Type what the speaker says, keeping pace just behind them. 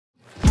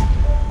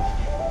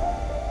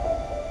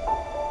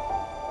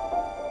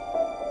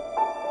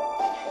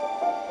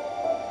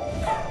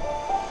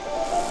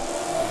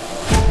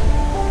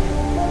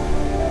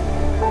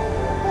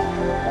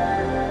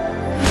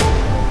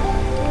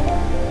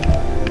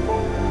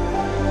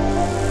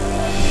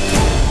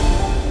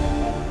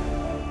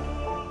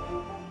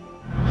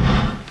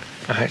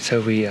Alright,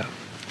 so we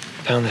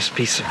found this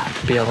piece of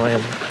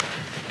BLM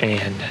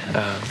and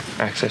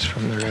access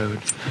from the road.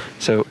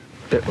 So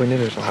we knew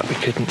there's a lot we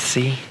couldn't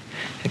see.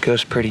 It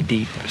goes pretty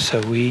deep.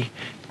 So me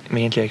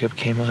and Jacob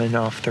came on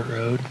off the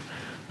road.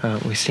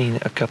 We seen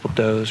a couple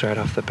does right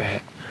off the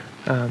bat.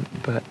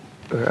 But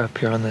we're up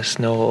here on this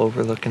knoll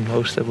overlooking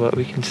most of what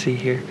we can see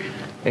here.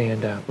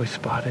 And we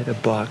spotted a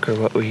buck, or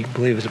what we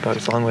believe is a buck.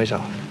 It's a long ways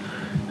off.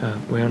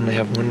 We only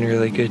have one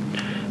really good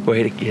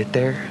way to get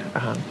there,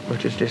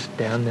 which is just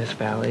down this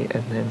valley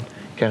and then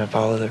kind of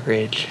follow the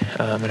ridge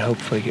and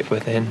hopefully get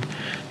within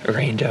a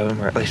range of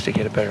him, or at least to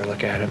get a better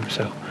look at him.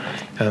 So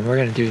we're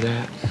gonna do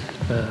that.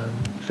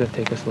 It's gonna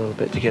take us a little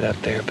bit to get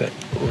up there, but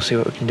we'll see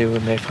what we can do. We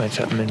may find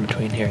something in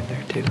between here and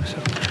there too. So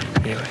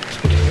anyway, let's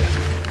go do this.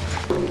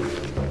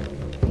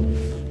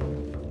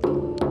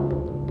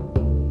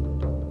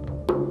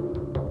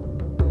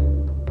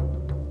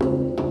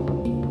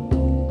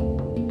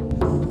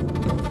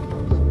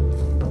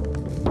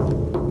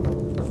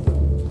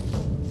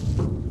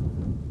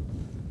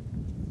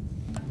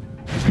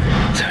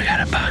 So we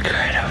got a buck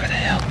right over the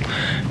hill,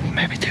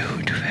 maybe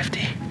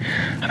 250.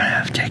 I'm gonna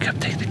have Jacob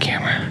take the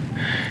camera,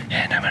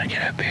 and I'm gonna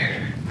get up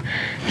here.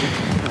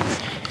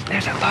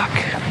 There's a buck,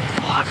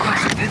 a lot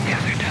closer than the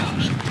other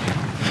does.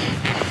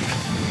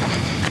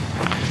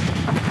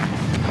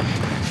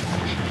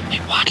 Hey,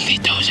 watch these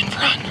does in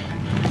front.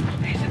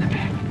 He's in the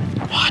back.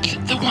 Watch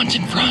the ones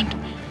in front.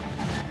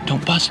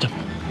 Don't bust them.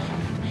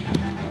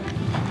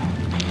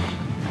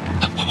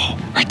 Oh, whoa,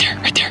 whoa, right there,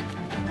 right there.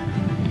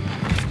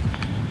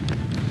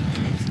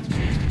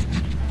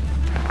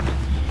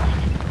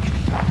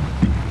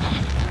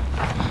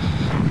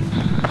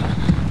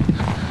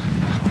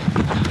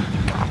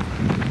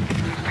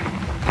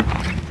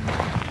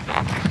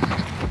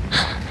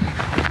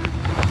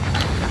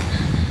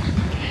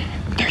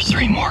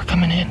 Three more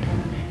coming in.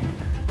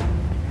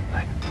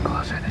 Like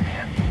closer than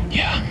him?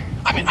 Yeah.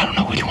 I mean, I don't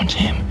know which one's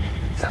him.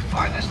 It's the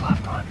farthest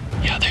left one.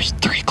 Yeah, there's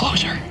three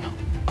closer.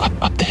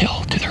 Up the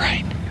hill to the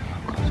right.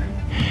 Closer.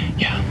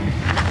 Yeah.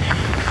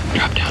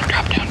 Drop down,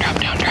 drop down, drop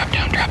down, drop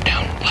down, drop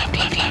down. Left,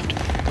 left, left.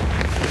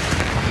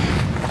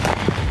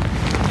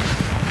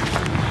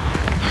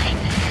 Alright.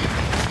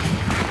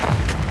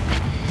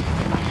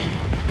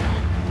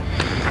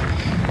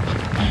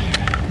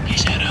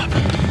 He's head up.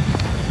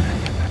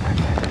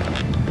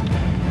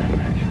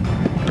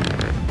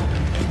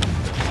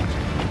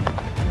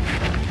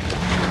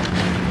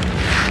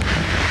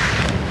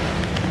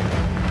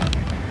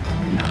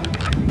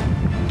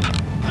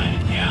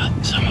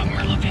 Some of them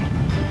are looking.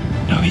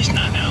 No, he's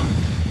not now.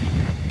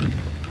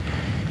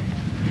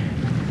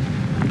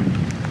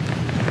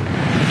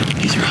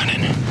 He's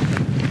running.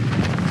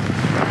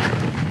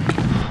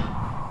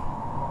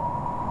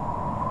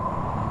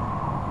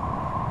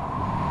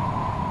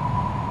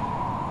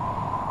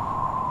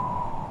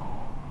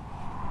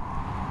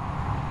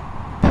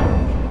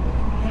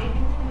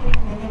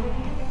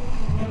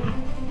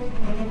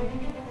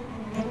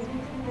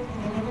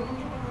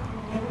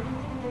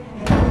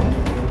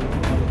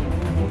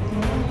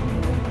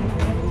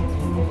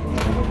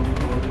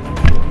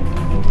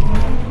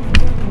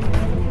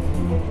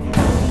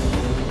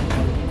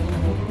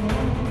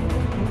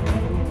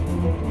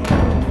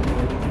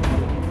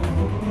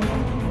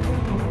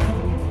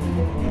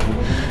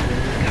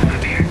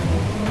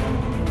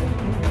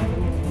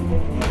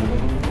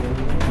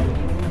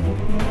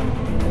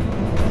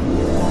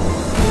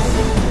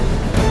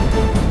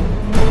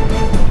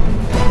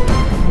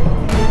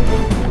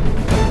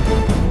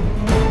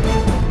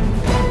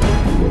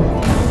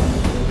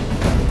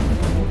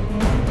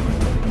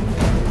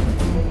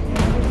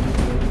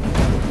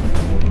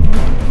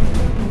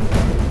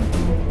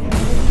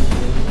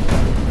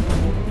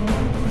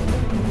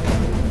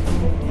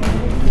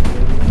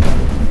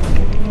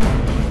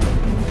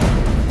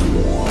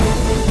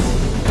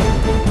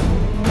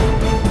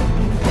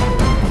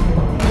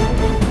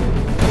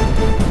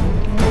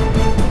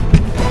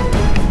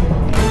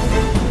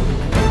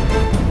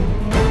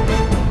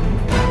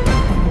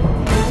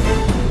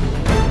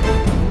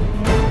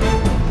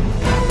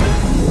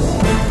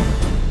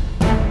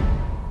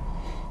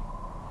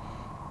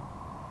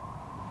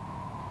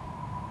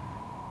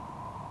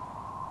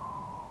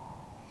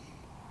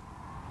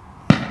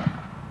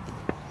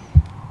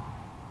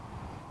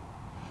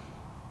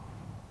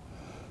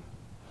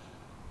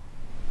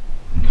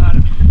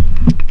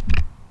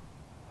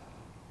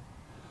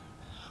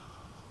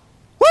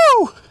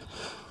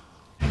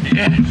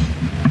 Yes.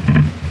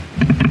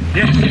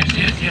 Yes, yes,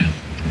 yes, yes.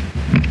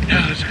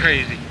 That was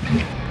crazy.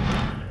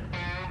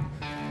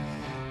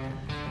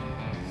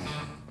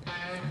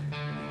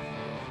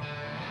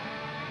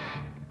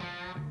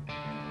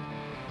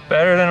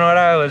 Better than what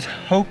I was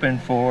hoping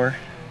for,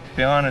 to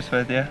be honest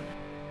with you.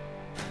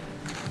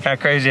 Kind of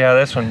crazy how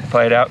this one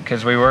played out,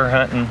 because we were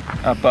hunting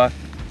a buck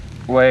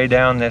way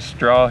down this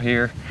draw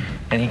here,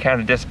 and he kind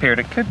of disappeared.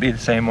 It could be the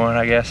same one,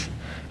 I guess.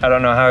 I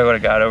don't know how he would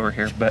have got over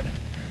here, but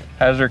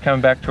as we were coming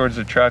back towards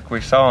the truck,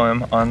 we saw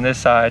him on this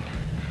side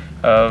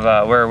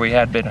of where we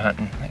had been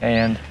hunting,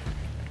 and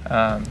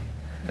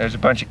there's a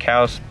bunch of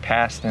cows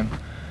past him,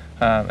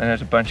 and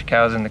there's a bunch of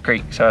cows in the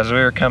creek. So as we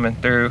were coming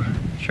through,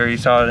 I'm sure you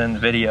saw it in the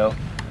video,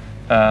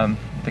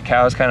 the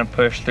cows kind of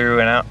pushed through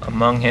and out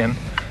among him.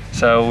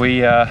 So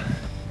we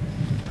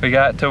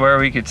got to where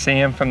we could see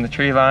him from the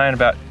tree line,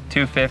 about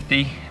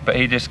 250, but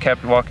he just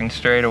kept walking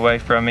straight away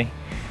from me.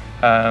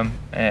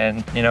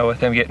 And you know, with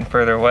him getting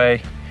further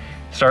away,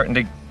 starting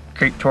to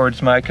creep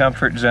towards my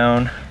comfort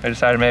zone, I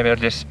decided maybe I'll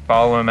just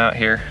follow him out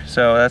here.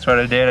 So that's what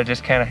I did. I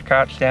just kind of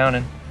crouched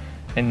down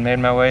and made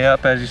my way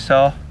up, as you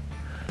saw.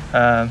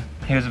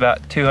 He was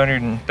about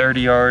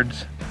 230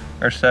 yards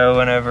or so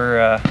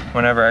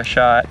whenever I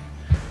shot,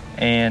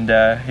 and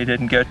he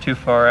didn't go too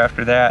far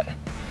after that.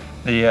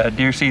 The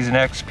Deer Season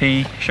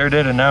XP sure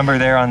did a number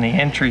there on the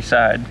entry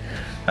side.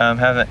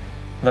 Haven't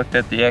looked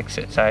at the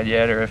exit side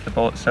yet, or if the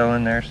bullet's still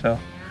in there. So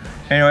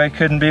anyway,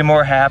 couldn't be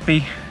more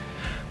happy.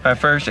 My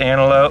first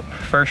antelope,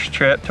 first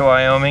trip to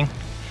Wyoming,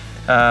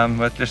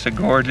 with just a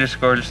gorgeous,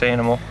 gorgeous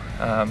animal.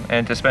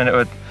 And to spend it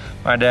with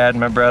my dad and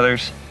my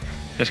brothers,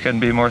 just couldn't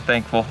be more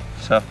thankful.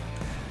 So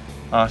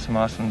awesome,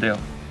 awesome deal.